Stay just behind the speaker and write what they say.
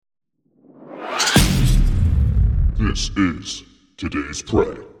This is today's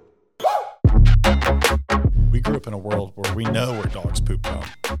prey. We grew up in a world where we know where dogs poop from.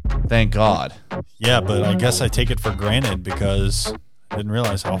 Thank God. Yeah, but I guess I take it for granted because I didn't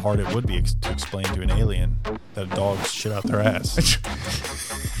realize how hard it would be to explain to an alien that dogs shit out their ass.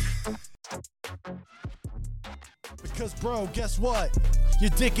 Because, bro, guess what? Your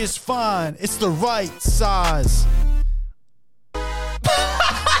dick is fine. It's the right size.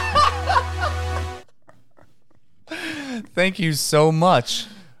 Thank you so much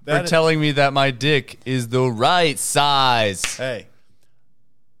for telling me that my dick is the right size. Hey,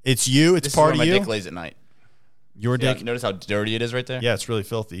 it's you. It's This part is of where you. my dick lays at night. Your Yeah, dick. notice how dirty it is right there? Yeah, it's really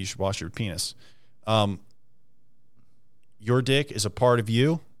filthy. You should wash your penis. Your dick is a part of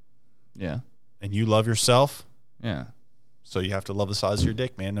you, Yeah. and you love yourself. Yeah. So you have to love the size of your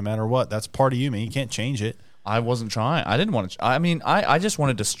dick, man, no matter what. That's part of you, man. You can't change it. I wasn't trying. I didn't want to. I mean, I just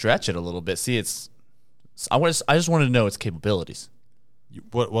wanted to stretch it a little bit. See, I just wanted to know its capabilities.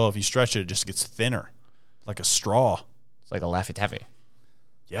 Well, if you stretch it, it just gets thinner, like a straw. It's like a Laffy Taffy.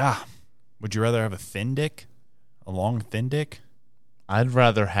 Yeah. Would you rather have a thin dick? A long, thin dick? I'd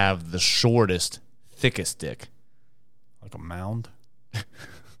rather have the shortest, thickest dick. Like a mound?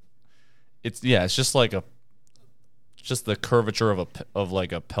 It's just like just the curvature of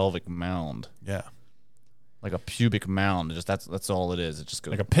like a pelvic mound, Yeah. like a pubic mound. Just that's all it is. It just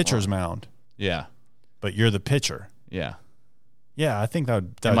goes Like a pitcher's mound. Yeah, But you're the pitcher. yeah. Yeah, I think that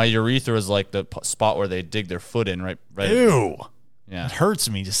would... And my urethra is like the spot where they dig their foot in, right? Ew! Yeah. It hurts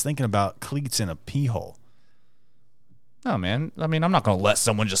me just thinking about cleats in a pee hole. No, man. I mean, I'm not gonna let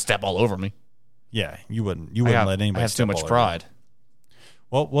someone just step all over me. Yeah, you wouldn't let anybody I have step too much all over pride. you.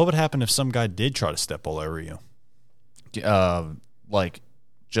 Well, what would happen if some guy did try to step all over you? Like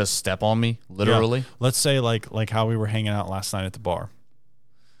just step on me, literally. Yeah. Let's say like how we were hanging out last night at the bar.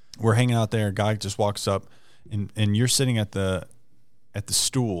 We're hanging out there, a guy just walks up and you're sitting at the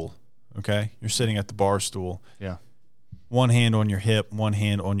stool, okay? You're sitting at the bar stool. Yeah. One hand on your hip, one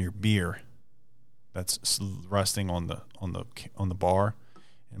hand on your beer. That's resting on the bar.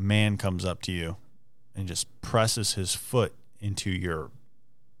 A man comes up to you and just presses his foot into your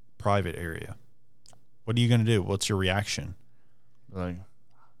private area. What are you going to do? What's your reaction? Like,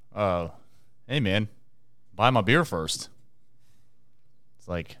 hey man, buy my beer first. It's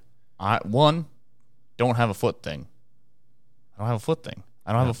like, I don't have a foot thing. I don't have a foot thing.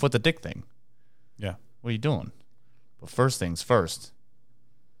 I don't have a foot the dick thing. Yeah. What are you doing? But first things first.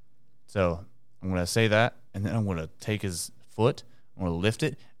 So I'm going to say that, and then I'm going to take his foot, I'm going to lift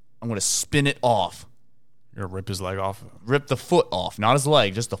it, I'm going to spin it off. You're going to rip his leg off? Rip the foot off, not his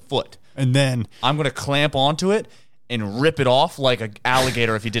leg, just the foot. And then I'm going to clamp onto it and rip it off like an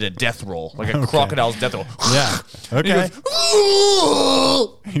alligator if he did a death roll, like a crocodile's death roll. yeah. Okay. Goes,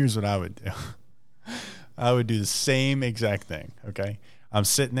 Here's what I would do. I would do the same exact thing, okay? I'm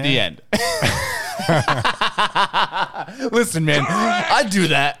sitting there. the end. Listen, man, I'd do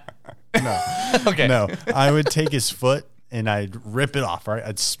that. No. Okay. No. I would take his foot and I'd rip it off, right?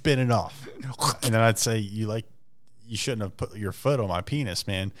 I'd spin it off. And then I'd say, you shouldn't have put your foot on my penis,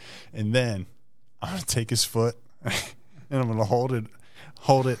 man. And then I'm going to take his foot and I'm going to hold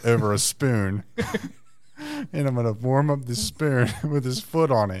it over a spoon. And I'm going to warm up the spoon with his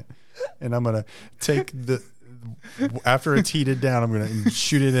foot on it. And I'm going to take after it's heated down, I'm going to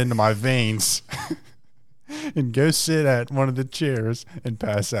shoot it into my veins and go sit at one of the chairs and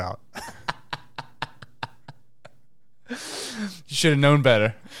pass out. You should have known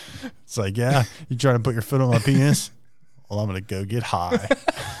better. It's like, yeah, you trying to put your foot on my penis? Well, I'm going to go get high.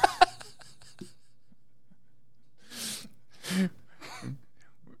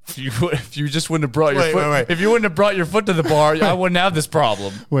 If you just wouldn't have brought your Wait, foot, wait. if you wouldn't have brought your foot to the bar, I wouldn't have this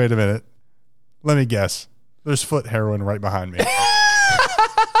problem. Wait a minute. Let me guess. There's foot heroin right behind me.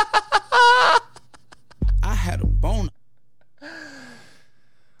 I had a bone.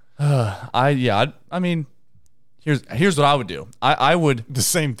 I mean, here's what I would do. I would The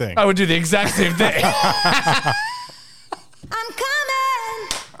same thing. do the exact same thing. I'm coming.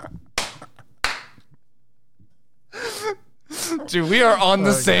 Dude, we are on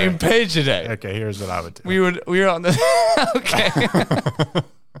the same page today. Okay, here's what I would do. We were on the okay.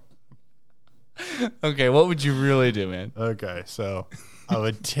 Okay, what would you really do, man? Okay, so I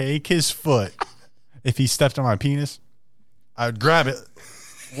would take his foot. If he stepped on my penis, I would grab it,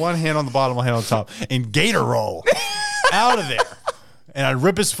 one hand on the bottom, one hand on the top, and gator roll out of there. And I'd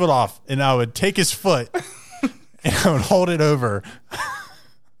rip his foot off, and I would take his foot, and I would hold it over.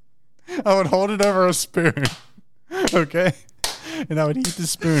 I would hold it over a spoon, okay? And I would heat the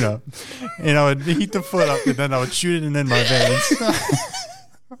spoon up, and I would heat the foot up, and then I would shoot it in my veins.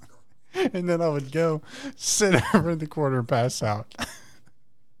 And then I would go sit over in the corner and pass out.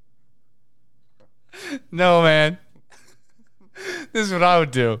 No, man. This is what I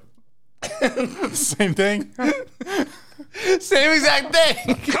would do. Same thing. Same exact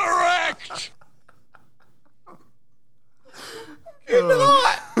thing. Correct!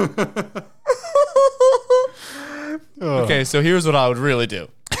 Okay, so here's what I would really do.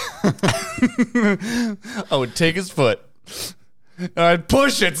 I would take his foot and I'd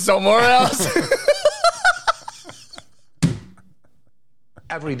push it somewhere else.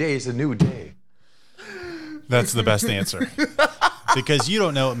 Every day is a new day. That's the best answer. Because you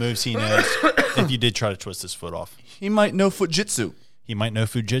don't know what moves he knows if you did try to twist his foot off. He might know Fujitsu. He might know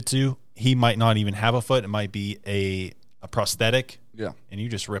Fujitsu. He might not even have a foot. It might be a prosthetic. Yeah. And you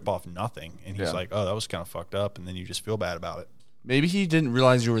just rip off nothing. And he's Yeah. like, oh, that was kind of fucked up. And then you just feel bad about it. Maybe he didn't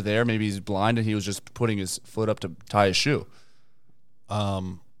realize you were there. Maybe he's blind and he was just putting his foot up to tie his shoe.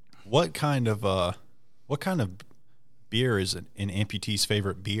 What kind of beer is an amputee's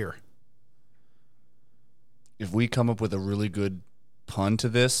favorite beer? If we come up with a really good pun to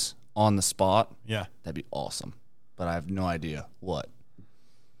this on the spot, Yeah. that'd be awesome. But I have no idea what.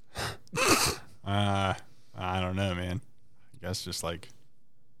 I don't know, man. I guess just like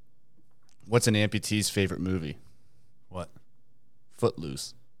What's an amputee's favorite movie? what?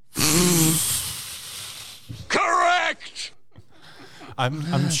 Footloose. Correct!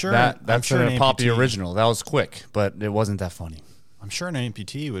 I'm sure That's I'm sure a Poppy amputee- original. That was quick, but it wasn't that funny. I'm sure an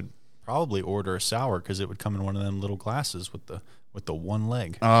amputee would probably order a sour because it would come in one of them little glasses with the one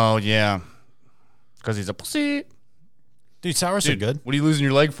leg. Oh, yeah. Because he's a pussy. Dude, sours are good. What are you losing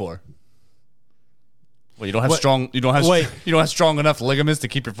your leg for? Well, you don't have What- you don't have Wait. you don't have strong enough ligaments to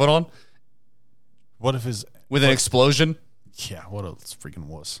keep your foot on What if his with an explosion? yeah? What a freaking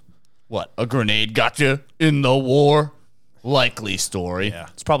wuss. What? A grenade got you in the war? Likely story. Yeah.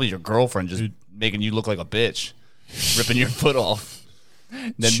 It's probably your girlfriend just making you look like a bitch, ripping your foot off,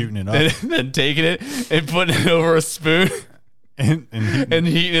 then, Shooting it up. then taking it and putting it over a spoon And and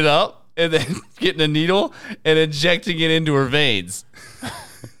heating it up, and then getting a needle and injecting it into her veins,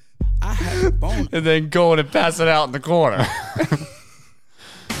 I had a boner. and then going and passing out in the corner.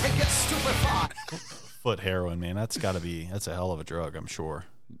 foot heroin, man. That's a hell of a drug, I'm sure.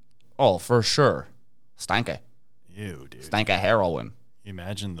 Oh, for sure. Stanky. Ew, dude. Stanky heroin. You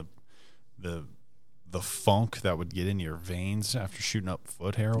imagine the funk that would get into your veins after shooting up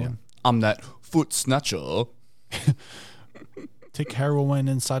foot heroin. I'm that foot snatcher. Take heroin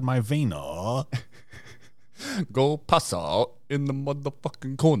inside my vena. Go pass out in the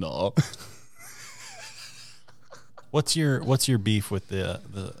motherfucking corner. What's your beef with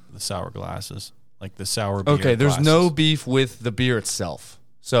the sour glasses? Like the sour beer Okay, there's glasses? no beef with the beer itself.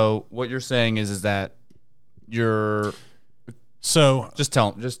 So what you're saying is that you're So just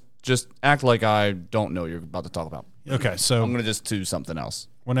just act like I don't know what you're about to talk about. okay, so I'm gonna just do something else.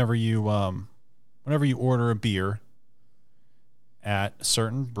 whenever you order a beer at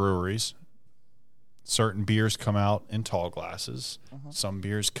certain breweries, certain beers come out in tall glasses. Some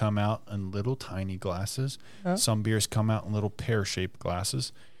beers come out in little tiny glasses. Some beers come out in little pear-shaped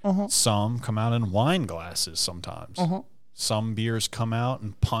glasses. Some come out in wine glasses sometimes. Some beers come out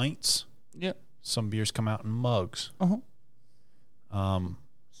in pints. Yep. Some beers come out in mugs.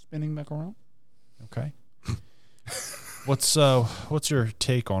 Spinning back around. Okay. What's your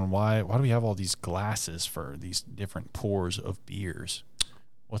take on why do we have all these glasses for these different pours of beers?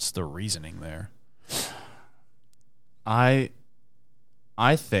 What's the reasoning there? I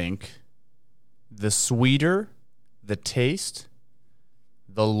think the sweeter the taste,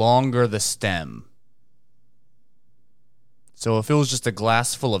 the longer the stem. So if it was just a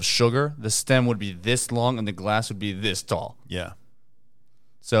glass full of sugar, the stem would be this long and the glass would be this tall. Yeah.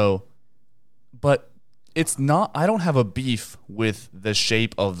 So, but it's not, I don't have a beef with the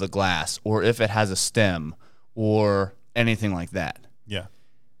shape of the glass or if it has a stem or anything like that. Yeah.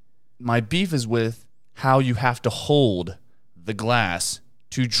 My beef is with how you have to hold the glass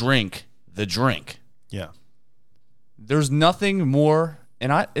to drink the drink. Yeah. There's nothing more,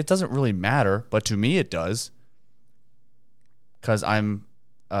 and it doesn't really matter, but to me it does, because I'm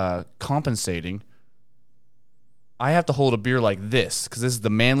compensating. I have to hold a beer like this, because this is the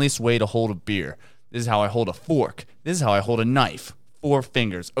manliest way to hold a beer. This is how I hold a fork. This is how I hold a knife. 4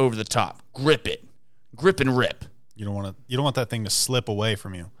 fingers over the top. Grip it. Grip and rip. You don't want that thing to slip away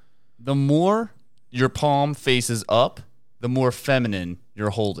from you. The more your palm faces up, the more feminine you're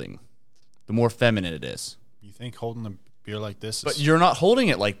holding. The more feminine it is. You think holding a beer like this is But you're not holding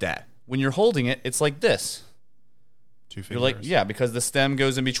it like that. When you're holding it, it's like this. 2 fingers? You're like, yeah, because the stem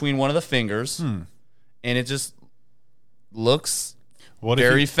goes in between one of the fingers, and it just looks What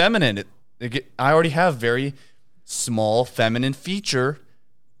very if feminine. I already have very small feminine feature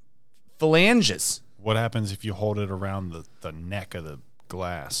phalanges. What happens if you hold it around the neck of the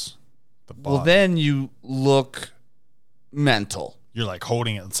glass? The Well, bottom? then you look mental. You're like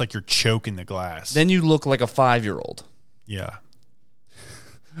holding it. It's like you're choking the glass. Then you look like a 5-year-old. Yeah.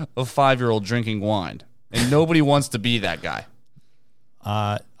 A 5-year-old drinking wine. And nobody wants to be that guy.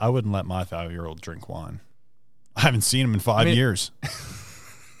 I wouldn't let my 5-year-old drink wine. I haven't seen him in 5 years.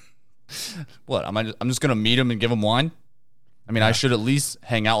 What? I'm just going to meet him and give him wine? I mean, I should at least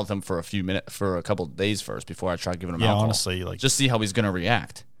hang out with him for a couple of days first before I try giving him alcohol. Honestly, like, Just see how he's going to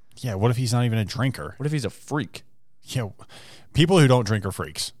react. yeah, what if he's not even a drinker? What if he's a freak? Yeah, people who don't drink are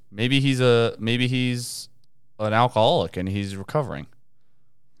freaks. Maybe he's an alcoholic and he's recovering.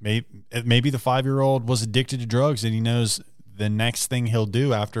 Maybe the 5-year-old was addicted to drugs and he knows the next thing he'll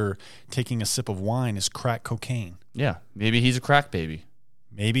do after taking a sip of wine is crack cocaine. Yeah, maybe he's a crack baby.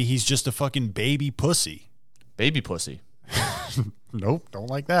 Maybe he's just a fucking baby pussy. Baby pussy. Nope, don't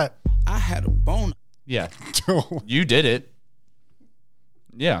like that. I had a boner. Yeah, you did it.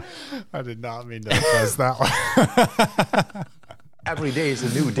 Yeah. I did not mean to press that one. Every day is a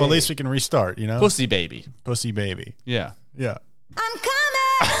new day. Well, at least we can restart, you know? Pussy baby. Pussy baby. Yeah. Yeah. I'm coming.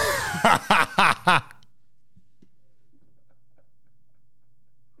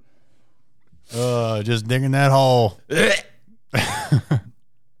 Just digging that hole.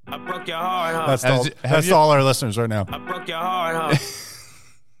 I broke your heart, huh? That's to all our listeners right now. I broke your heart, huh?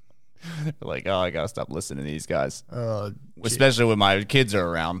 Like, oh, I gotta stop listening to these guys, Gee. especially when my kids are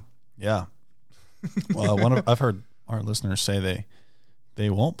around. Yeah. Well, I've heard our listeners say they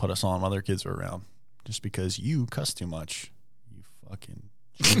won't put us on while their kids are around just because you cuss too much. You fucking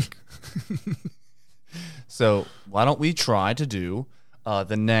jerk. So why don't we try to do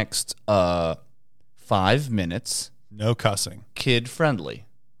the next 5 minutes No cussing. kid friendly?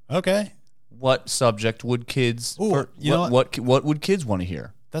 Okay. What subject would kids? Ooh, you know what would kids want to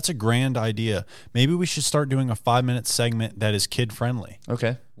hear? That's a grand idea. Maybe we should start doing a 5-minute segment that is kid friendly.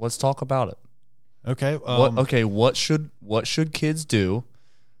 Okay, let's talk about it. Okay. What should kids do?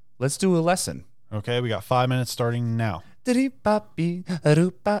 Let's do a lesson. Okay. We got 5 minutes starting now. We're doing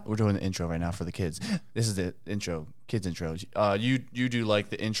the intro right now for the kids. This is the intro, kids intro. You do like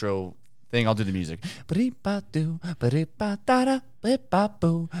the intro thing. I'll do the music.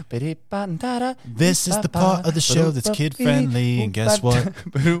 This is the part of the show that's kid friendly, and guess what?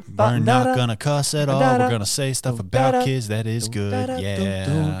 We're not gonna cuss at all. We're gonna say stuff about kids that is good.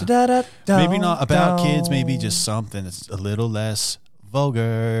 Yeah. Maybe not about kids. Maybe just something that's a little less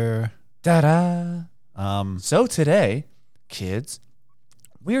vulgar. So today, kids,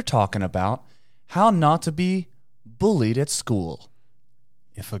 we're talking about how not to be bullied at school.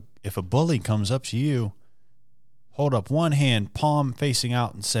 If a bully comes up to you, hold up one hand, palm facing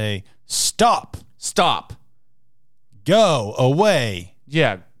out, and say, "Stop! Stop. Go away!"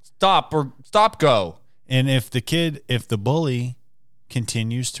 Yeah, stop or stop. Go. And if the bully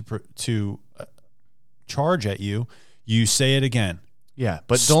continues to charge at you, you say it again. Yeah,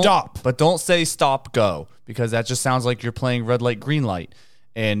 but don't Stop. But don't say stop, go, because that just sounds like you're playing red light, green light,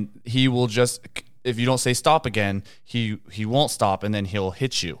 and he will just, if you don't say stop again, he won't stop, and then he'll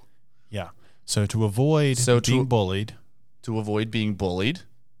hit you. Yeah. So to avoid being bullied, To avoid being bullied,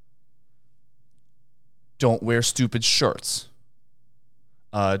 don't wear stupid shirts.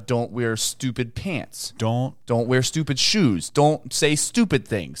 Don't wear stupid pants. don't wear stupid shoes. Don't say stupid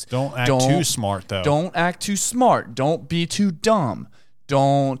things. act too smart though. Don't act too smart. Don't be too dumb.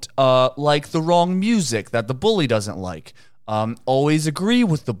 Don't like the wrong music that the bully doesn't like. Always agree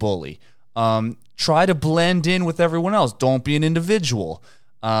with the bully. Try to blend in with everyone else. Don't be an individual.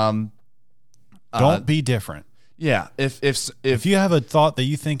 Don't be different. Yeah. If you have a thought that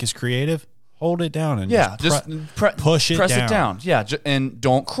you think is creative, hold it down and push it press down. it down. Yeah, and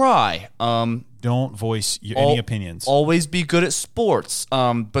don't cry. Don't voice any opinions. Always be good at sports,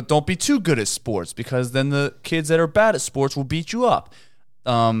 but don't be too good at sports because then the kids that are bad at sports will beat you up.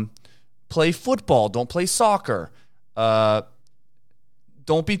 Play football. Don't play soccer.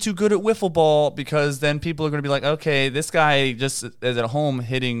 Don't be too good at wiffle ball because then people are going to be like, okay, this guy just is at home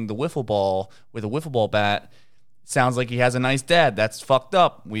hitting the wiffle ball with a wiffle ball bat. Sounds like he has a nice dad. That's fucked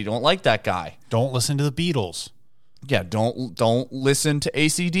up. We don't like that guy. Don't listen to the Beatles. Yeah, don't listen to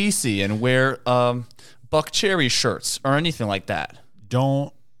AC/DC and wear Buck Cherry shirts or anything like that.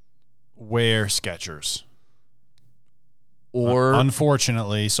 Don't wear Skechers. Or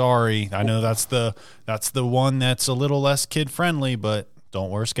unfortunately, sorry, I know that's the one that's a little less kid friendly, but don't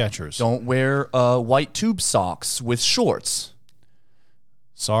wear Skechers. don't wear white tube socks with shorts.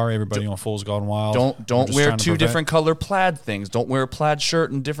 Sorry, everybody on Fool's Gone Wild. Don't We're just wear trying to two prevent- different color plaid things. Don't wear a plaid shirt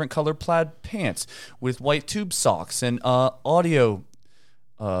and different color plaid pants with white tube socks and audio.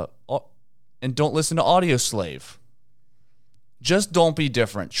 And don't listen to Audio Slave. Just don't be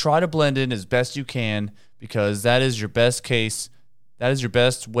different. Try to blend in as best you can because that is your best case. That is your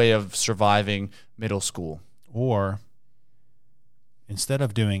best way of surviving middle school. Or instead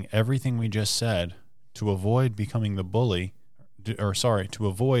of doing everything we just said to avoid becoming the bully, to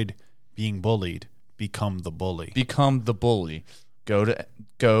avoid being bullied, become the bully. Become the bully.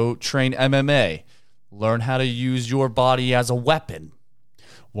 Go train MMA. Learn how to use your body as a weapon.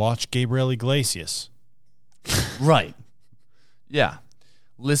 Watch Gabriel Iglesias. Right. Yeah.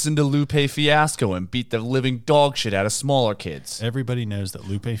 Listen to Lupe Fiasco and beat the living dog shit out of smaller kids. Everybody knows that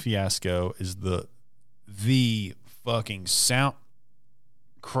Lupe Fiasco is the fucking sound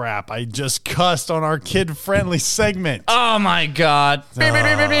crap. I just cussed on our kid-friendly segment. Oh my God.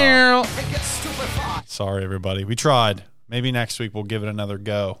 Sorry, everybody. We tried. Maybe next week we'll give it another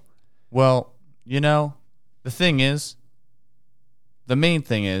go. Well, the main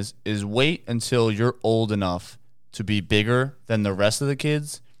thing is wait until you're old enough to be bigger than the rest of the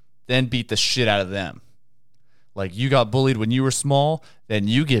kids, then beat the shit out of them. Like you got bullied when you were small, then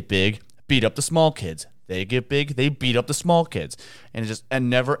you get big, beat up the small kids. They get big, they beat up the small kids. And it's just a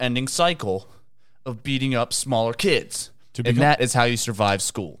never-ending cycle of beating up smaller kids. And that is how you survive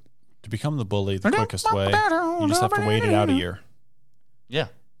school. To become the bully the quickest way, you just have to wait it out a year. Yeah.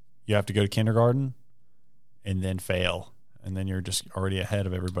 You have to go to kindergarten and then fail. And then you're just already ahead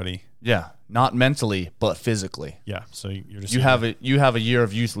of everybody. Yeah. Not mentally, but physically. Yeah. So you're just you have a year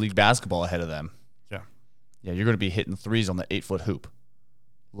of youth league basketball ahead of them. Yeah. Yeah, you're going to be hitting threes on the 8-foot hoop.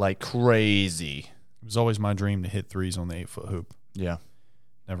 Like crazy. It was always my dream to hit threes on the 8-foot hoop. Yeah.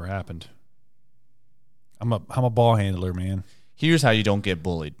 Never happened. I'm a ball handler, man. Here's how you don't get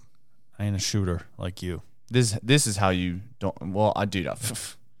bullied. I ain't a shooter like you. This is how you don't. Well, I do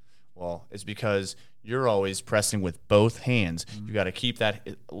that. Well, it's because you're always pressing with both hands. You got to keep that.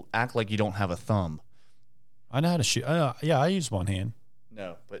 Act like you don't have a thumb. I know how to shoot. Yeah, I use one hand.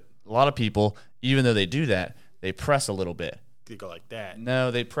 No, but a lot of people, even though they do that, they press a little bit. You go like that.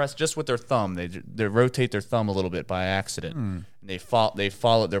 No, they press just with their thumb. They rotate their thumb a little bit by accident. And they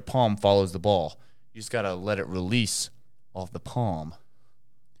follow. Their palm follows the ball. You just got to let it release off the palm.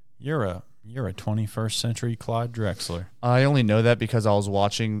 You're a 21st century Clyde Drexler. I only know that because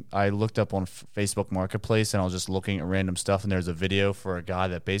I looked up on Facebook Marketplace and I was just looking at random stuff, and there's a video for a guy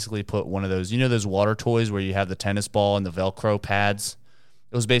that basically put one of those, those water toys where you have the tennis ball and the Velcro pads.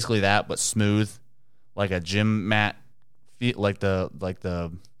 It was basically that, but smooth, like a gym mat, like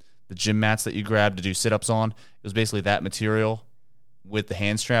the gym mats that you grab to do sit-ups on. It was basically that material with the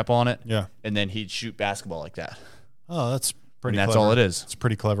hand strap on it. Yeah. And then he'd shoot basketball like that. Oh, that's pretty And that's clever. all it is. It's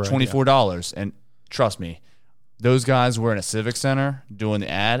pretty clever. $24. And trust me, those guys were in a civic center doing the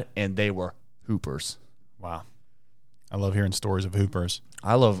ad, and they were hoopers. Wow. I love hearing stories of hoopers.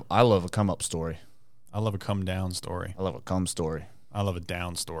 I love a come up story. I love a come down story. I love a come story. I love a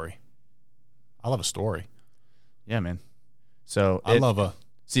down story. I love a story. Yeah, man. So I love a.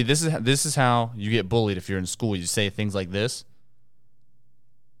 See, this is how you get bullied if you're in school. You say things like this.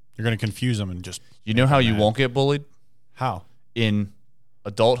 You're going to confuse them and just. You know how you won't get bullied? How? In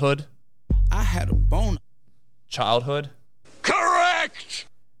adulthood, I had a bone. childhood, Correct!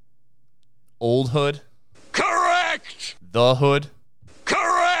 oldhood, Correct! the hood,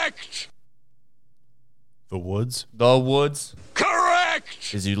 Correct! The woods. the woods,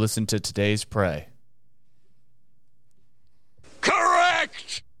 Correct! is you listen to today's Pray.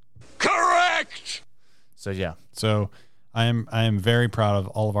 Correct! Correct! So yeah, So I am very proud of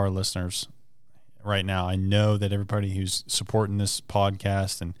all of our listeners right now. I know that everybody who's supporting this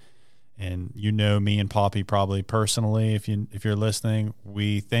podcast and me and Poppy probably personally, if you're listening,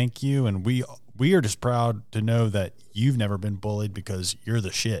 we thank you, and we are just proud to know that you've never been bullied because you're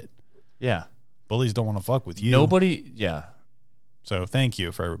the shit. yeah. Bullies don't want to fuck with you. Nobody, yeah. So thank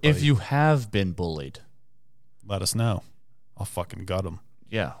you for everybody. If you have been bullied, let us know, I'll fucking gut them.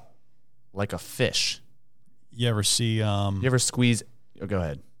 yeah, like a fish. You ever see You ever squeeze? Oh, go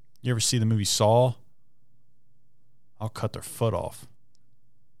ahead. You ever see the movie Saw? I'll cut their foot off.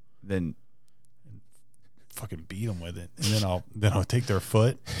 Then Fucking beat them with it, and then I'll take their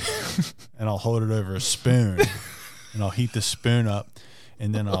foot and I'll hold it over a spoon, and I'll heat the spoon up,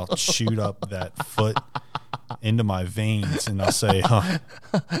 and then I'll shoot up that foot into my veins, and I'll say,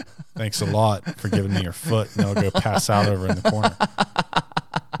 thanks a lot for giving me your foot, and I'll go pass out over in the corner.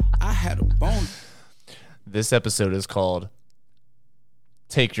 I had a bone. this episode is called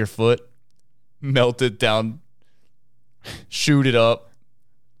 "Take Your Foot, Melt It Down, Shoot It Up,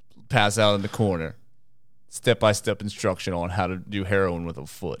 pass out in the corner. Step-by-step instruction on how to do heroin with a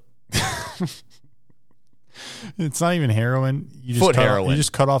foot. It's not even heroin. You just Foot cut heroin. You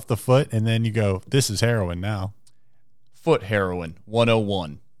just cut off the foot, and then you go, this is heroin now. Foot heroin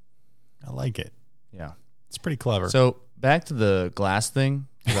 101. I like it. Yeah. It's pretty clever. So back to the glass thing.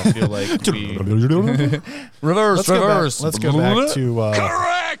 'Cause I feel like we Let's go back to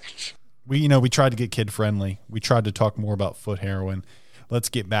Correct! we tried to get kid friendly. We tried to talk more about foot heroin. Let's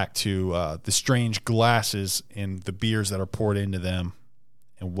get back to the strange glasses and the beers that are poured into them,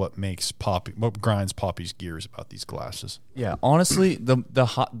 and what grinds Poppy's gears about these glasses. Yeah, honestly,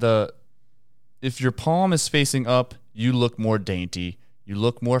 the if your palm is facing up, you look more dainty. You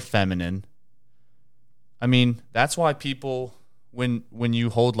look more feminine. I mean, that's why people when you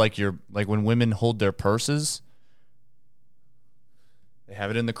hold when women hold their purses, they have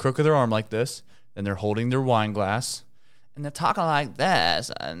it in the crook of their arm like this, and they're holding their wine glass, and they're talking like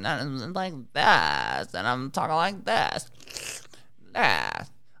this, and I'm like this, and I'm talking like this. I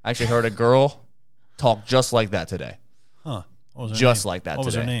actually heard a girl talk just like that today. Huh. What was her Just name? like that What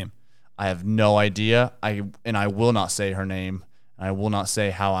was her today. name? I have no idea. I will not say her name. I will not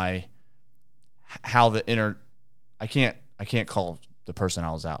say I can't call the person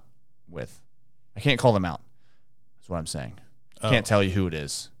I was out with. I can't call them out. That's what I'm saying. I can't tell you who it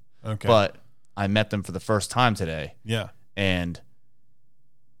is. Okay. But I met them for the first time today, yeah. and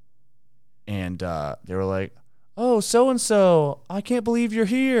they were like, "Oh, so and so, I can't believe you're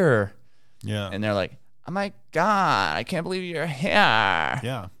here." Yeah. And they're like, "Oh my god, I can't believe you're here."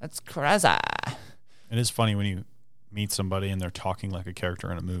 Yeah. That's crazy. It is funny when you meet somebody and they're talking like a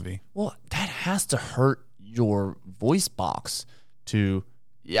character in a movie. Well, that has to hurt your voice box to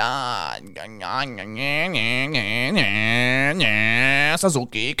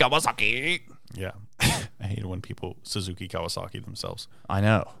Suzuki Kawasaki. Yeah. I hate it when people Suzuki Kawasaki themselves. I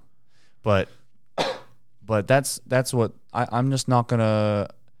know, but that's what I'm just not gonna.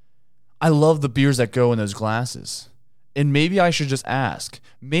 I love the beers that go in those glasses, and maybe I should just ask.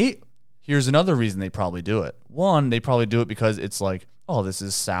 Here's another reason they probably do it. One, they probably do it because it's like, oh, this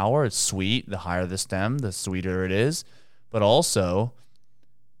is sour, it's sweet. The higher the stem, the sweeter it is. But also,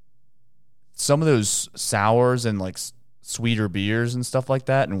 some of those sours and like sweeter beers and stuff like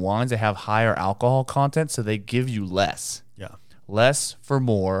that, and wines, they have higher alcohol content, so they give you less. Yeah. Less for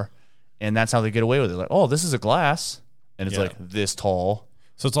more, and that's how they get away with it. Like, oh, this is a glass, and it's Yeah. like this tall.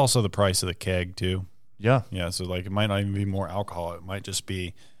 So it's also the price of the keg too. Yeah. Yeah. So like it might not even be more alcohol. It might just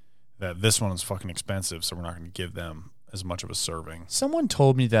be that this one is fucking expensive, so we're not going to give them as much of a serving. Someone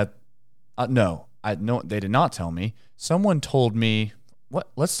told me that. No, they did not tell me. Someone told me. What?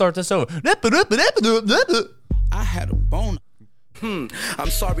 Let's start this over. I had a bone. I'm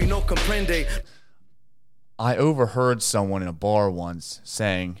sorry, no comprende. I overheard someone in a bar once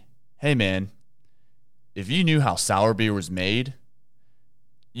saying, "Hey man, if you knew how sour beer was made,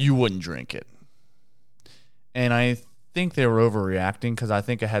 you wouldn't drink it." And I think they were overreacting because I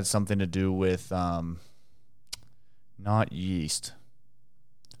think it had something to do with not yeast,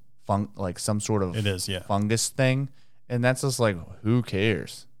 like some sort of It is, yeah. fungus thing. And that's just like, who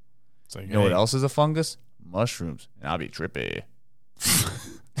cares? It's like, You know what hey, else is a fungus? Mushrooms. And I'll be trippy.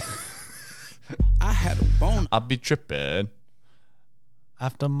 I had a bone. I'll be tripping.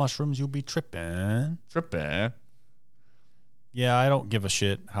 After mushrooms, you'll be tripping. Tripping. Yeah, I don't give a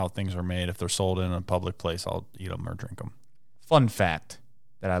shit how things are made. If they're sold in a public place, I'll eat them or drink them. Fun fact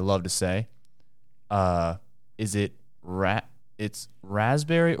that I love to say. Is it it's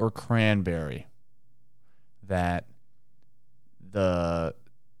raspberry or cranberry that the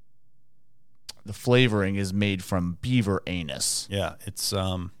flavoring is made from beaver anus? Yeah, it's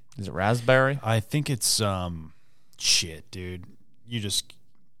Is it raspberry? I think it's shit, dude.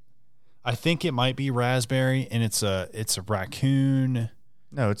 I think it might be raspberry, and it's a raccoon.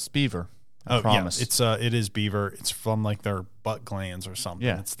 No, it's beaver. I promise. Yeah, it is beaver. It's from like their butt glands or something.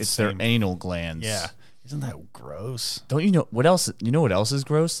 yeah, it's, it's their anal glands. Yeah, isn't that gross? Don't you know what else? You know what else is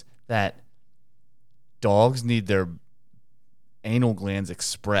gross? That dogs need their anal glands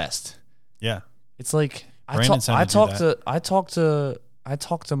expressed. Yeah, It's like I Brandon said to do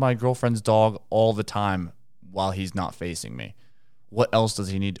talk to my girlfriend's dog all the time while he's not facing me. What else does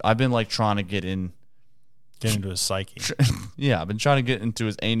he need? I've been like trying to get in. get into his psyche. Yeah, I've been trying to get into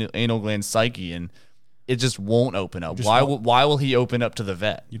his anal gland psyche, and it just won't open up. Why will he open up to the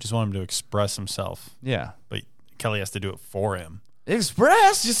vet? You just want him to express himself, Yeah. but Kelly has to do it for him.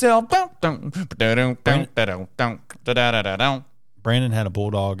 Express yourself. Brandon had a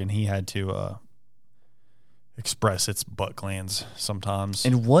bulldog, and he had to express its butt glands sometimes.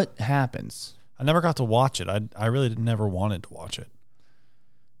 And what happens? I never got to watch it. I really never wanted to watch it.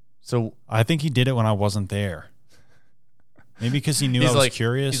 So I think he did it when I wasn't there. Maybe because he knew I was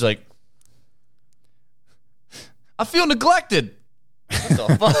curious. He's like, I feel neglected. What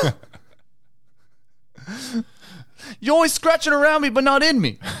the fuck? You're always scratching around me, but not in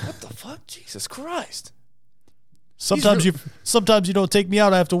me. What the fuck? Jesus Christ. Sometimes you don't take me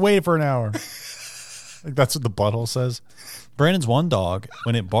out. I have to wait for an hour. Like that's what the butthole says. Brandon's one dog,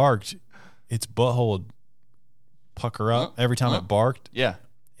 when it barked, its butthole would pucker up every time it barked. Yeah.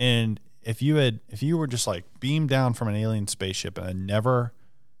 And if you were just like beamed down from an alien spaceship and had never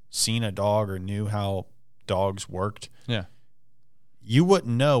seen a dog or knew how dogs worked, Yeah. you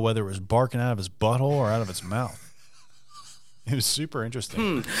wouldn't know whether it was barking out of his butthole or out of its mouth. It was super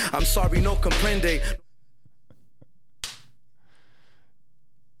interesting. I'm sorry, no comprende.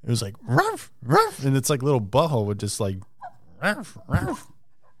 It was like ruff, ruff, and it's like little butthole would just like ruff, ruff.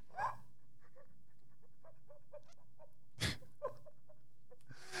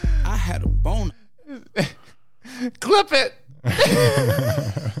 I had a boner. Clip it.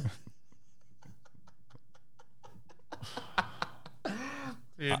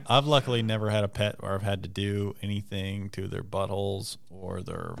 I've luckily never had a pet where I've had to do anything to their buttholes or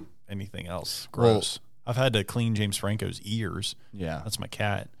their anything else gross. I've had to clean James Franco's ears. Yeah. That's my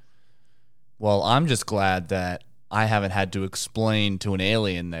cat. Well, I'm just glad that I haven't had to explain to an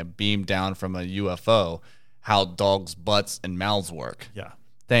alien that beamed down from a UFO how dogs' butts and mouths work. Yeah.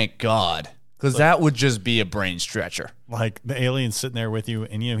 Thank God. Because that would just be a brain stretcher. Like the alien's sitting there with you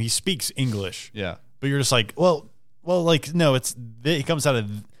and he speaks English. Yeah. But you're just like, well, like, no, he comes out of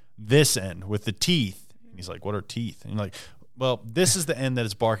this end with the teeth. And he's like, what are teeth? And you're like, well, this is the end that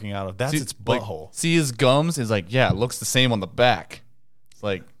it's barking out of. That's its butthole. See his gums? It's like, yeah, it looks the same on the back. It's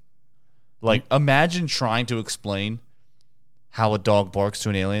like imagine trying to explain how a dog barks to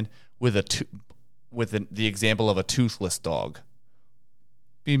an alien with the example of a toothless dog.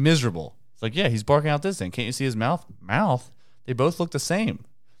 Be miserable. It's like, yeah, he's barking out this thing. Can't you see his mouth? Mouth? They both look the same.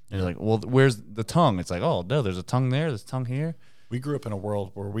 And you're like, well, where's the tongue? It's like, oh, no, there's a tongue there. There's a tongue here. We grew up in a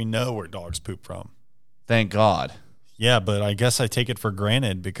world where we know where dogs poop from. Thank God. Yeah, but I guess I take it for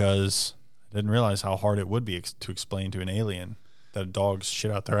granted because I didn't realize how hard it would be to explain to an alien that dogs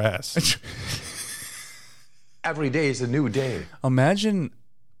shit out their ass. Every day is a new day. Imagine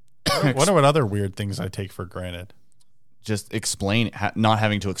What other weird things I take for granted? just not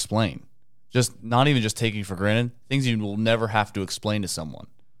having to explain. Just not even just taking for granted. Things you will never have to explain to someone.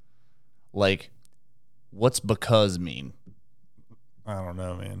 Like, what's because mean? I don't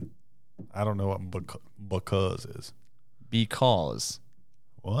know, man. I don't know what because is. Because.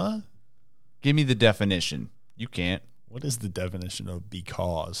 What? Give me the definition. You can't. What is the definition of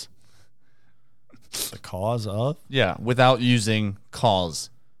because? The cause of? Yeah, without using cause.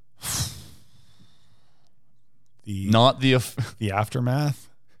 Not the the aftermath?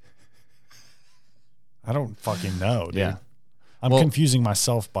 I don't fucking know, dude. Yeah. I'm confusing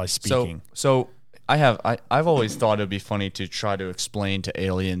myself by speaking. So I've always thought it'd be funny to try to explain to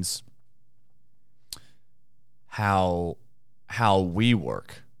aliens how we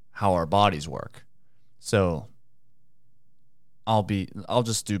work, how our bodies work. So I'll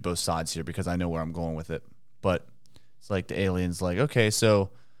just do both sides here because I know where I'm going with it. But it's like the aliens like, okay, so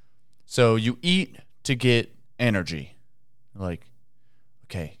you eat to get energy. Like,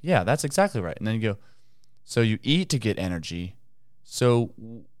 okay, yeah, that's exactly right. And then you go, so you eat to get energy. So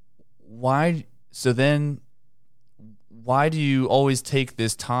why do you always take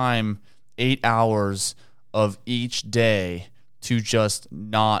this time, 8 hours of each day, to just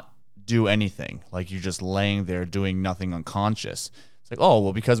not do anything? Like you're just laying there doing nothing unconscious. It's like, oh,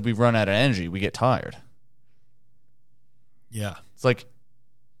 well, because we run out of energy, we get tired. Yeah. It's like,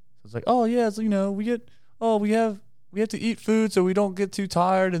 oh yeah, it's, we have to eat food so we don't get too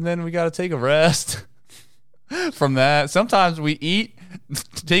tired, and then we got to take a rest from that. Sometimes we eat,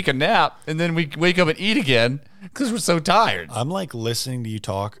 take a nap, and then we wake up and eat again because we're so tired. I'm like listening to you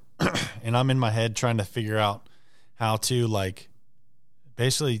talk and I'm in my head trying to figure out how to like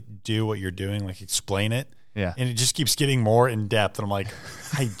basically do what you're doing, like explain it. Yeah. And it just keeps getting more in depth. And I'm like,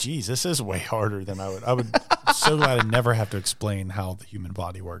 hey, geez, this is way harder than I would so glad I never have to explain how the human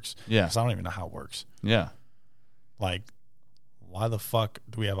body works. Yeah. Because I don't even know how it works. Yeah. Like, why the fuck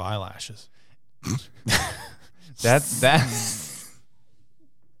do we have eyelashes? That's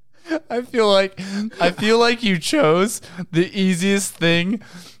I feel like you chose the easiest thing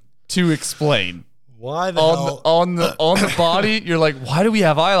to explain. Why the on the body, you're like, why do we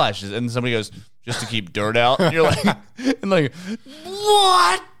have eyelashes? And somebody goes, just to keep dirt out. And you're like,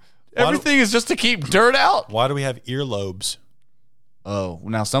 what? Everything is just to keep dirt out? Why do we have earlobes? Oh,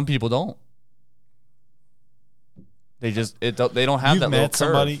 now some people don't. They don't have that little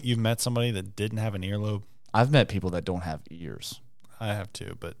curve. You've met somebody that didn't have an earlobe. I've met people that don't have ears. I have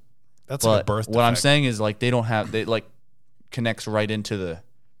too, but that's like a birth defect. What I'm saying is like they like connects right into the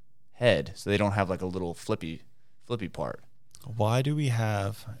head, so they don't have like a little flippy part. Why do we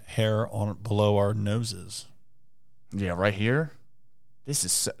have hair on below our noses? Yeah, right here.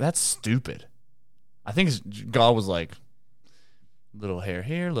 That's stupid. I think God was like, little hair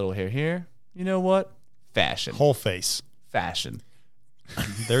here, little hair here. You know what? Fashion. Whole face. Fashion.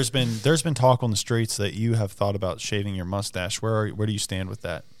 There's been talk on the streets that you have thought about shaving your mustache. Where do you stand with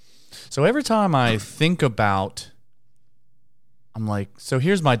that? So every time I think about, I'm like, so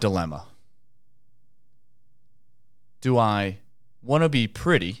here's my dilemma. Do I want to be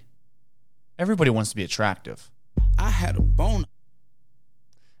pretty? Everybody wants to be attractive. I had a bone.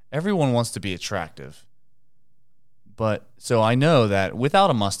 Everyone wants to be attractive. But so I know that without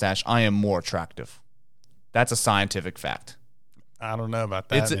a mustache, I am more attractive. That's a scientific fact. I don't know about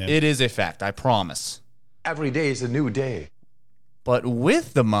that, man. It is a fact, I promise. Every day is a new day. But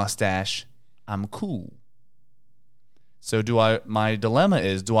with the mustache, I'm cool. So my dilemma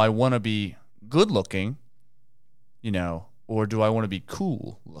is, do I want to be good looking, or do I want to be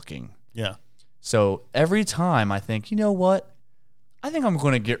cool looking? Yeah. So every time I think, you know what? I think I'm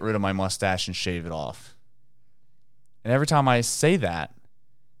going to get rid of my mustache and shave it off. And every time I say that,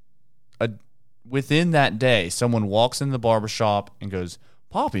 within that day, someone walks in the barbershop and goes,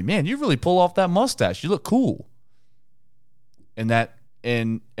 Poppy, man, you really pull off that mustache. You look cool.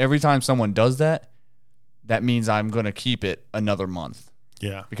 And every time someone does that, that means I'm going to keep it another month.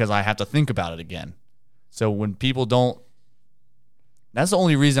 Yeah. Because I have to think about it again. So when people don't, that's the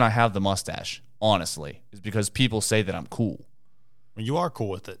only reason I have the mustache, honestly, is because people say that I'm cool. Well, you are cool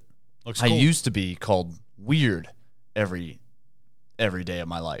with it. Looks I cool. used to be called weird every day of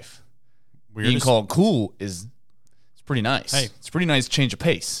my life. Being called cool it's pretty nice. Hey. It's a pretty nice change of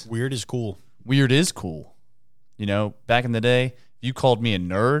pace. Weird is cool. Weird is cool. Back in the day, if you called me a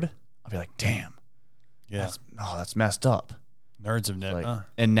nerd, I'd be like, damn. Yeah. That's messed up. Nerds have never.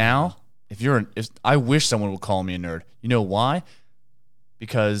 And now, if I wish someone would call me a nerd. You know why?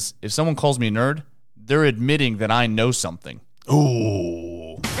 Because if someone calls me a nerd, they're admitting that I know something.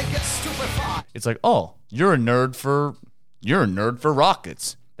 Ooh. It's like, oh, you're a nerd for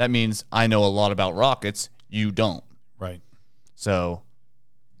rockets. That means I know a lot about rockets. You don't. Right. So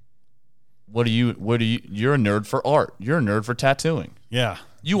you're a nerd for art. You're a nerd for tattooing. Yeah.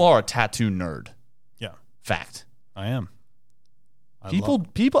 You are a tattoo nerd. Yeah. Fact. I am. People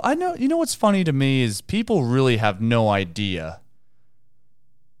I know, what's funny to me is people really have no idea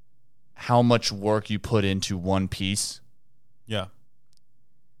how much work you put into one piece. Yeah.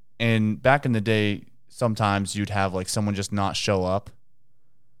 And back in the day, sometimes you'd have like someone just not show up.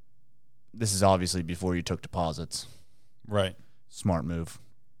 This is obviously before you took deposits. Right. Smart move.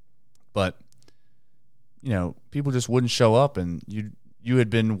 But, people just wouldn't show up, and you had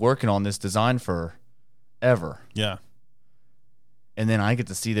been working on this design for ever. Yeah. And then I get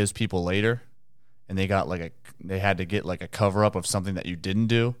to see those people later, and they had to get like a cover up of something that you didn't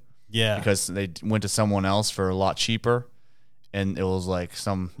do. Yeah. Because they went to someone else for a lot cheaper, and it was like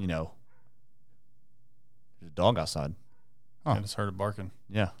some, there's a dog outside. I just heard it barking.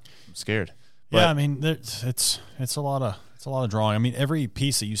 Yeah. I'm scared. Yeah, I mean, it's a lot of drawing. I mean, every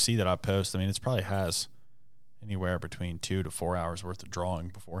piece that you see that I post, I mean, it probably has anywhere between 2 to 4 hours worth of drawing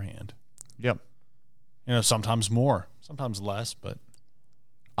beforehand. Yep. Sometimes more, sometimes less, but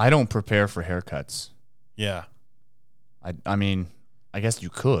I don't prepare for haircuts. Yeah. I mean, I guess you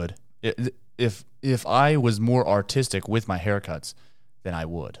could. If I was more artistic with my haircuts, then I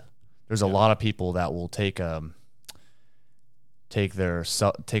would. There's a lot of people that will take a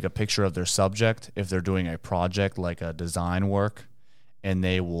picture of their subject if they're doing a project like a design work, and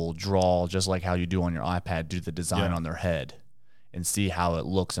they will draw just like how you do on your iPad, do the design on their head and see how it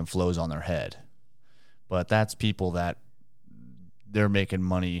looks and flows on their head. But that's people that they're making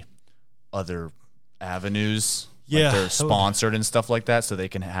money other avenues. Yeah. Like they're sponsored and stuff like that, so they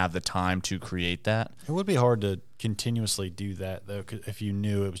can have the time to create that. It would be hard to continuously do that, though, if you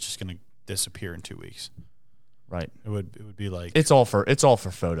knew it was just going to disappear in 2 weeks. Right. It would be like it's all for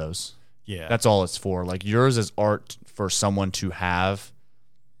photos. Yeah. That's all it's for. Like yours is art for someone to have,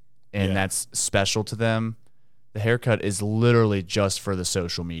 and that's special to them. The haircut is literally just for the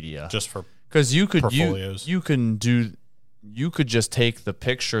social media. Just for because you could portfolios. you could just take the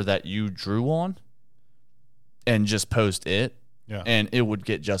picture that you drew on and just post it, and it would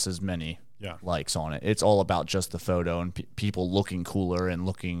get just as many likes on it. It's all about just the photo and people looking cooler and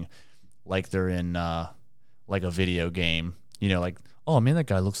looking like they're in like a video game. Like, oh man, that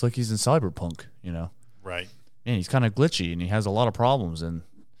guy looks like he's in Cyberpunk. Right. man, he's kind of glitchy and he has a lot of problems and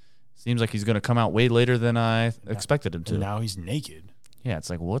seems like he's going to come out way later than I expected him to. And now he's naked. Yeah, it's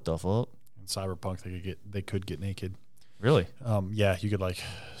like, what the fuck? In Cyberpunk, they could get naked. Really? Yeah, you could like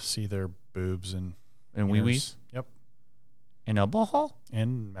see their boobs and wee-wees? Yep. In a butthole?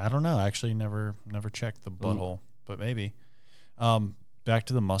 And I don't know. I actually never checked the butthole, but maybe. Back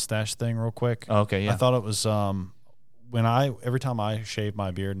to the mustache thing real quick. Oh, okay, yeah. I thought it was every time I shave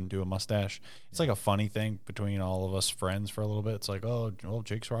my beard and do a mustache, it's like a funny thing between all of us friends for a little bit. It's like, oh,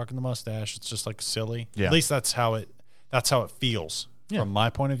 Jake's rocking the mustache. It's just like silly. Yeah. At least that's how it feels from my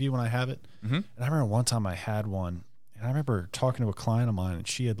point of view when I have it. Mm-hmm. And I remember one time I had one, and I remember talking to a client of mine, and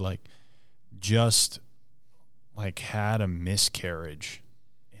she had like just like had a miscarriage.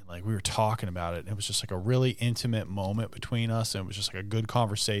 Like we were talking about it, and it was just like a really intimate moment between us, and it was just like a good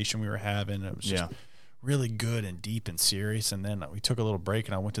conversation we were having. And it was just really good and deep and serious. And then we took a little break,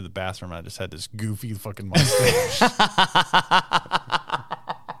 and I went to the bathroom, and I just had this goofy fucking mustache.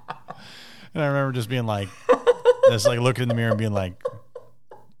 And I remember just being like, just like looking in the mirror and being like,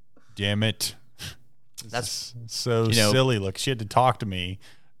 "Damn it, that's so silly." Look, she had to talk to me,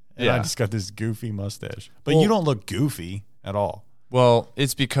 and I just got this goofy mustache. But you don't look goofy at all. Well,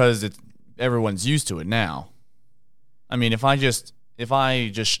 it's because everyone's used to it now. I mean, if I just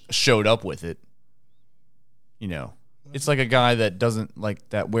showed up with it, it's like a guy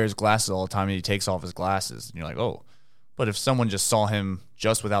that wears glasses all the time and he takes off his glasses, and you're like, oh. But if someone just saw him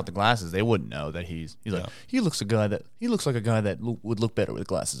just without the glasses, they wouldn't know that he's like he looks like a guy that would look better with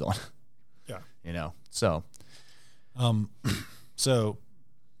glasses on. Yeah, So, so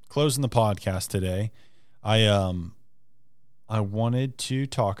closing the podcast today, I wanted to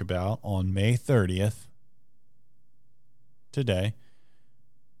talk about on May 30th, today,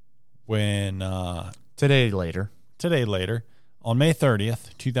 when today later, on May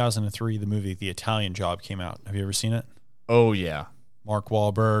 30th, 2003, the movie The Italian Job came out. Have you ever seen it? Oh, yeah. Mark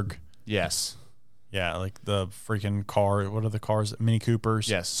Wahlberg. Yes. Yeah, like the freaking car. What are the cars? Mini Coopers.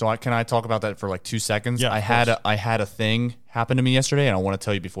 Yes. So can I talk about that for like 2 seconds? Yeah, I had a thing happen to me yesterday, and I want to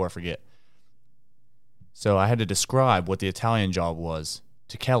tell you before I forget. So I had to describe what The Italian Job was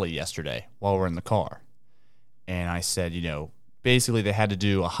to Kelly yesterday while we're in the car. And I said, basically they had to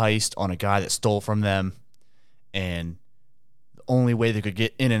do a heist on a guy that stole from them. And the only way they could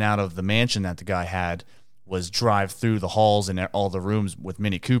get in and out of the mansion that the guy had was drive through the halls and all the rooms with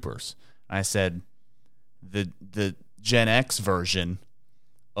Mini Coopers. And I said, the Gen X version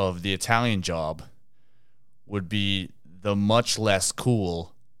of The Italian Job would be the much less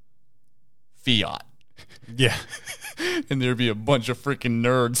cool Fiat. Yeah. And there'd be a bunch of freaking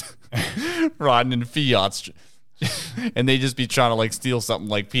nerds riding in Fiats. And they'd just be trying to like steal something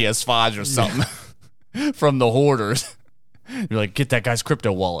like PS5s or something from the hoarders. You're like, get that guy's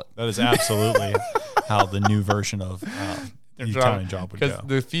crypto wallet. That is absolutely how the new version of The Italian Job would go. Because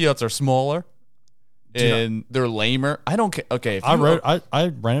the Fiats are smaller and they're lamer. I don't care. Okay. If I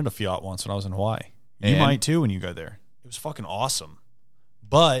rented a Fiat once when I was in Hawaii. You And? might too when you go there. It was fucking awesome.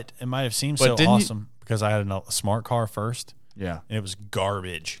 But it might have seemed so awesome because I had a smart car first. Yeah. And it was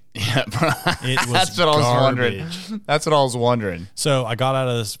garbage. Yeah, bro. It was That's what I was garbage. wondering. That's what I was wondering. So I got out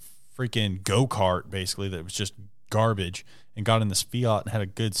of this freaking go-kart, basically, that was just garbage, and got in this Fiat and had a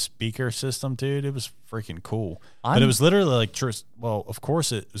good speaker system, dude. It was freaking cool. But it was literally like, well, of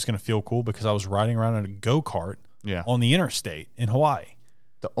course it was going to feel cool because I was riding around in a go-kart on the interstate in Hawaii.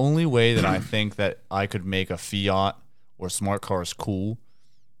 The only way that I think that I could make a Fiat or smart cars cool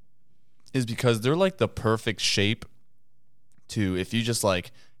is because they're like the perfect shape to, if you just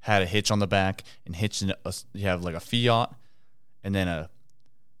like had a hitch on the back and you have like a Fiat and then a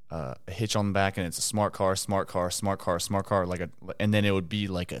hitch on the back and it's a smart car, and then it would be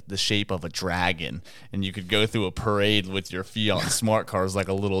like the shape of a dragon, and you could go through a parade with your Fiat smart cars like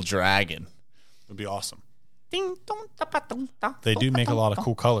a little dragon. It would be awesome. They do make a lot of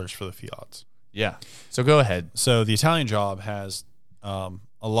cool colors for the Fiats. Yeah. So go ahead. So The Italian Job has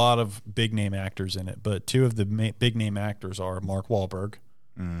a lot of big name actors in it, but two of the big name actors are Mark Wahlberg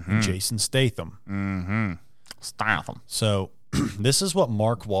and Jason Statham. Statham. So this is what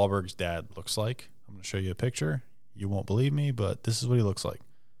Mark Wahlberg's dad looks like. I'm going to show you a picture. You won't believe me, but this is what he looks like.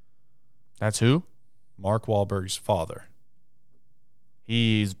 That's who? Mark Wahlberg's father.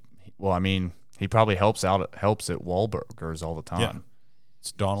 He probably helps at Wahlburgers all the time. Yeah.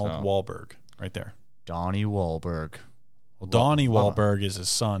 It's Donald Wahlberg right there. Donnie Wahlberg. Well, Donnie Wahlberg is his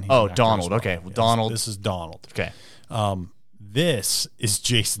son. He's an actor Donald. as well. Okay. Well, Yes, Donald. This is Donald. Okay. This is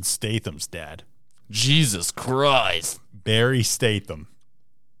Jason Statham's dad. Jesus Christ. Barry Statham.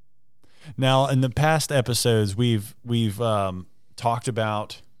 Now, in the past episodes, we've talked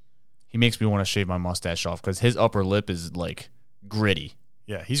about He makes me want to shave my mustache off because his upper lip is like gritty.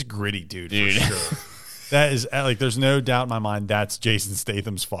 Yeah, he's a gritty dude. Dude. For sure. That is like, there's no doubt in my mind that's Jason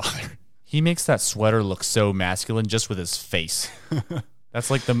Statham's father. He makes that sweater look so masculine just with his face. That's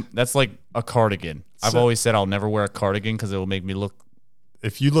like a cardigan. I've always said I'll never wear a cardigan because it will make me look.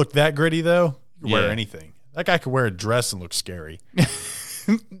 If you look that gritty though, you can wear Yeah. anything. That guy could wear a dress and look scary.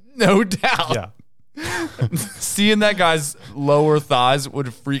 No doubt. Yeah. Seeing that guy's lower thighs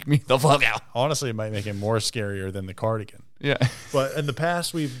would freak me the fuck out. Honestly, it might make him more scarier than the cardigan. Yeah. But in the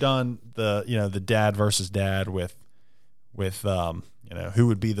past, we've done the dad versus dad with who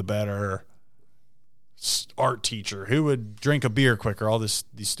would be the better art teacher, who would drink a beer quicker, all these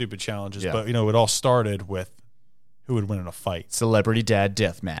stupid challenges. Yeah. But it all started with who would win in a fight. Celebrity dad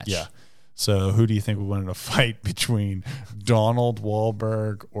death match. Yeah. So who do you think would win in a fight between Donald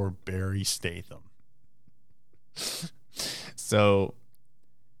Wahlberg or Barry Statham? So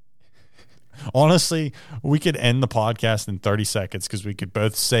honestly, we could end the podcast in 30 seconds because we could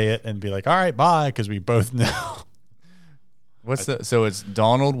both say it and be like, all right, bye, because we both know. so it's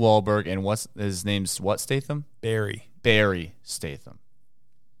Donald Wahlberg and what's his name's what Statham? Barry Statham.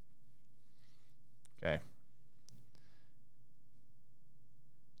 Okay.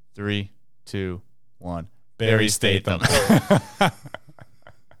 3, 2, 1. Barry Statham.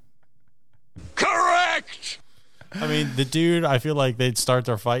 Correct! I mean, the dude, I feel like they'd start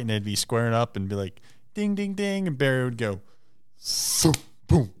their fight and they'd be squaring up and be like, ding, ding, ding. And Barry would go,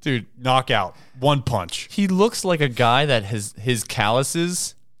 boom. Dude, Knockout. One punch. he looks like a guy that his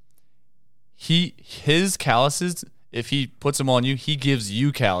calluses. His calluses, if he puts them on you, he gives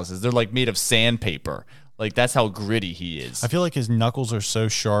you calluses. They're like made of sandpaper. Like that's how gritty he is. I feel like his knuckles are so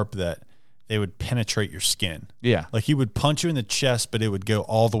sharp that they would penetrate your skin. Yeah. Like he would punch you in the chest, but it would go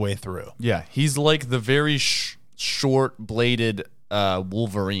all the way through. Yeah, he's like the very short bladed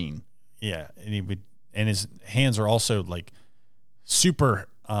Wolverine. Yeah. And his hands are also like super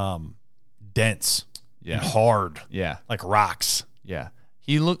dense Yeah. and hard. Yeah. Like rocks. Yeah.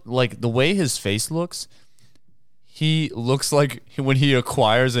 He looked like the way his face looks, he looks like when he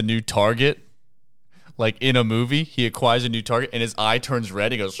acquires a new target, like in a movie, he acquires a new target and his eye turns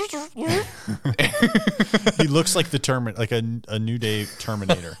red. He goes, He looks like like a New Day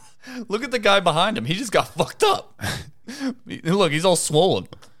Terminator. look at the guy behind him. He just got fucked up. Look, he's all swollen.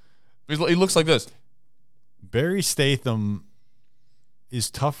 He looks like this. Barry Statham is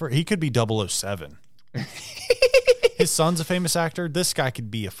tougher. He could be 007. His son's a famous actor. This guy could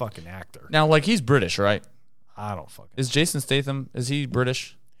be a fucking actor. Now, like, he's British, right? I don't fucking. Is Jason Statham, is he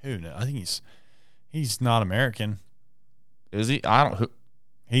British? Who knows? I think he's not American. Is he? I don't.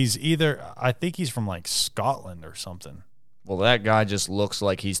 He's either. I think he's from like Scotland or something. Well, that guy just looks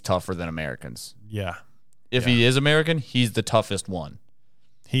like he's tougher than Americans. Yeah, If he is American, he's the toughest one.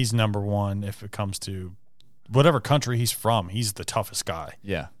 he's number one if it comes to whatever country he's from. He's the toughest guy.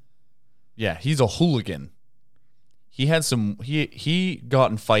 Yeah. Yeah, he's a hooligan. He had some he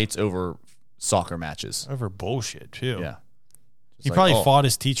got in fights over soccer matches. Over bullshit too. Yeah. He probably fought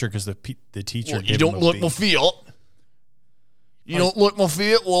his teacher because the teacher. Well, gave you don't him a look beat. my feet. You don't look my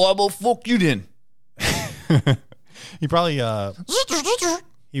feet. Well, I will fuck you then. He probably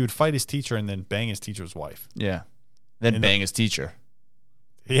he would fight his teacher and then bang his teacher's wife. Yeah. Then And bang his teacher.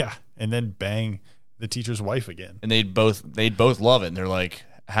 Yeah, and then bang the teacher's wife again. And they'd both love it. And they're like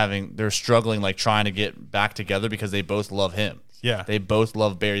they're struggling, like trying to get back together because they both love him. Yeah. They both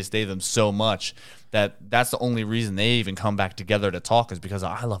love Barry Statham so much that's the only reason they even come back together to talk is because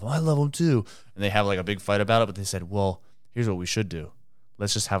I love him too. And they have like a big fight about it, but they said, well, here's what we should do.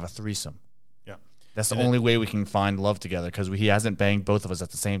 Let's just have a threesome. Yeah. That's the only way we can find love together because he hasn't banged both of us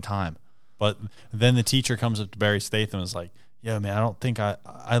at the same time. But then the teacher comes up to Barry Statham and is like, yo, man, I don't think I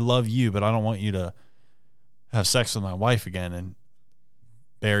love you, but I don't want you to have sex with my wife again. And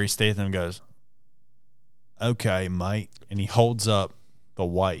Barry Statham goes, okay, mate. And he holds up the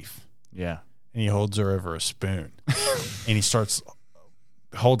wife. Yeah. And he holds her over a spoon. And he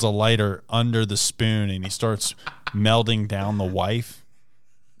holds a lighter under the spoon and he starts melding down the wife.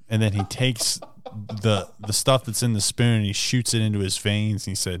 And then he takes the stuff that's in the spoon and he shoots it into his veins.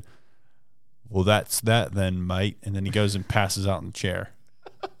 And he said, well, that's that then, mate. And then he goes and passes out in the chair.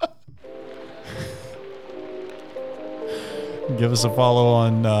 Give us a follow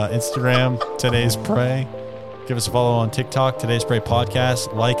on Instagram, Today's Pray. Give us a follow on TikTok, Today's Pray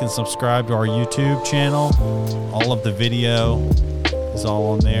Podcast. Like and subscribe to our YouTube channel. All of the video is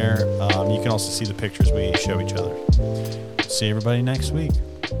all on there. You can also see the pictures we show each other. See everybody next week.